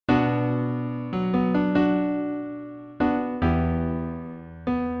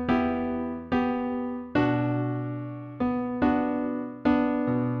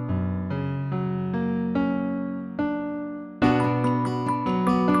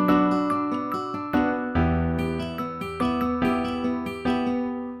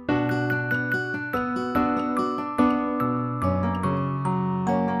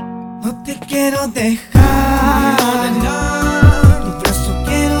quiero dejar, tu brazo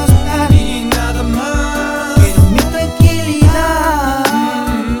quiero estar y nada más. Quiero mi tranquilidad,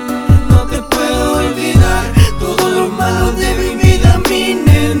 no te puedo olvidar todo lo malo de mi vida, mi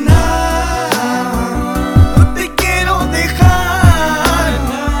nena. No te quiero dejar,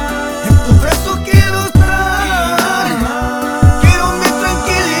 en tu brazo quiero estar. Quiero mi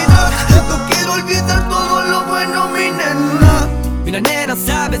tranquilidad, no quiero olvidar todo lo bueno, mi nena. Mira nena,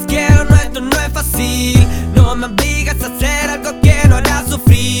 sabes que lo nuestro no es fácil. No me obligas a hacer algo que no hará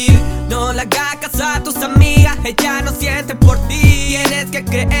sufrir. No le hagas caso a tus amigas, ellas no sienten por ti. Tienes que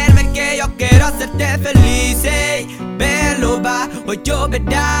creerme que yo quiero hacerte feliz. Ey, velo va, hoy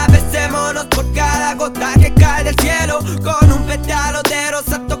lloverá. Besémonos por cada gota que cae del cielo. Con un pétalo de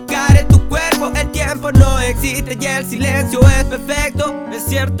rosa tocar en tu cuerpo. El tiempo no existe y el silencio es perfecto. Es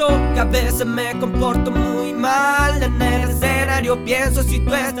cierto que a veces me comporto muy mal. En el escenario pienso si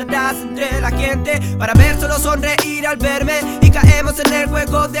tú estarás entre la gente para ver solo sonreír al verme. Y caemos en el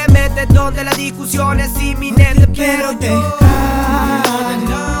juego de mente donde la discusión es inminente. Quiero dejar,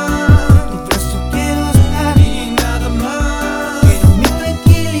 tu brazo quiero estar y nada más. Quiero mi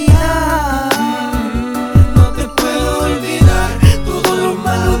tranquilidad, no te puedo olvidar todo lo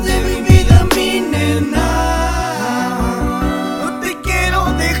malo de mi vida, mi nena. No te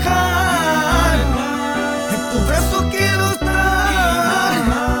quiero dejar, en tu brazo quiero estar.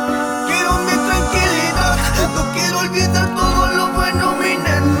 Quiero mi tranquilidad, no quiero olvidar todo lo bueno, mi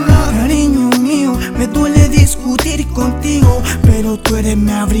nena. Cariño mío, me duele discutir contigo, pero tú eres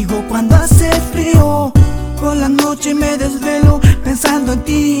mi abrigo cuando hace frío. Por la noche me desvelo pensando en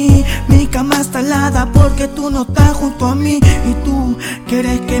ti. Mi cama está helada porque tú no estás junto a mí. Y tú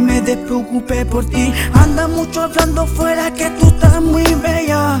quieres que me despreocupe por ti. Anda mucho hablando fuera que tú estás muy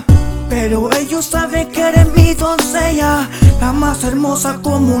bella, pero ellos saben que eres mi doncella, la más hermosa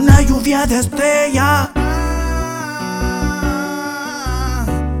como una lluvia de estrellas.